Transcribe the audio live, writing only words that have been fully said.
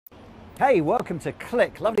Hey, welcome to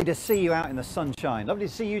Click. Lovely to see you out in the sunshine. Lovely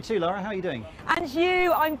to see you too, Lara. How are you doing? And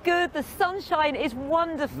you, I'm good. The sunshine is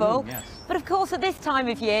wonderful. Yes. But of course, at this time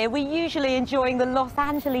of year, we're usually enjoying the Los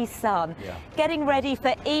Angeles sun, getting ready for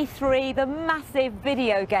E3, the massive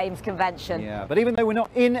video games convention. Yeah, but even though we're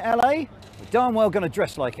not in LA, we're darn well going to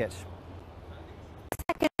dress like it.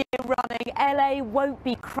 Second year running, LA won't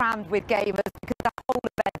be crammed with gamers because the whole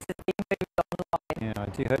event has been moved online. Yeah, I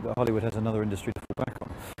do hope that Hollywood has another industry to fall back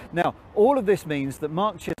on. Now, all of this means that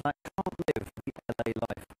Mark Chislak can't live the LA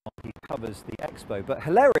life while he covers the expo, but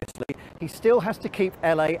hilariously, he still has to keep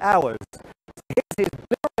LA hours. Here's his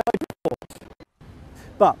blurry-eyed report.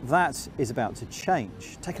 But that is about to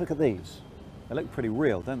change. Take a look at these. They look pretty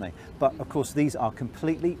real, don't they? But of course, these are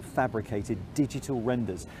completely fabricated digital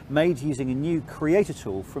renders made using a new creator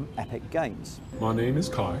tool from Epic Games. My name is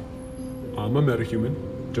Kai. I'm a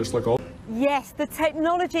metahuman, just like all. Yes, the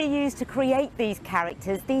technology used to create these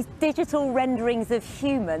characters, these digital renderings of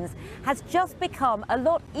humans, has just become a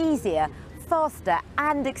lot easier, faster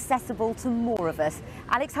and accessible to more of us.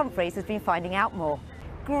 Alex Humphreys has been finding out more.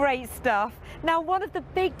 Great stuff. Now, one of the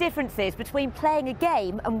big differences between playing a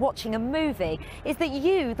game and watching a movie is that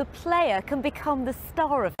you, the player, can become the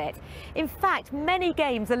star of it. In fact, many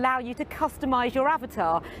games allow you to customize your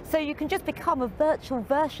avatar, so you can just become a virtual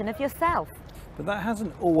version of yourself. But that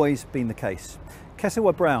hasn't always been the case.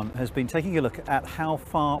 Kessewa Brown has been taking a look at how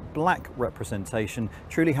far black representation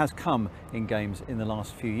truly has come in games in the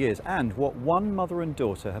last few years and what one mother and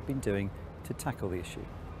daughter have been doing to tackle the issue.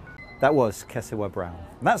 That was Kessewa Brown.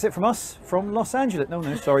 And that's it from us from Los Angeles.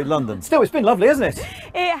 No, sorry, London. Still, it's been lovely, hasn't it?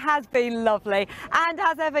 It has been lovely. And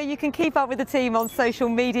as ever, you can keep up with the team on social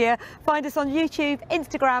media. Find us on YouTube,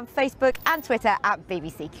 Instagram, Facebook and Twitter at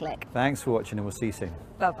BBC Click. Thanks for watching and we'll see you soon.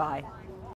 Bye-bye.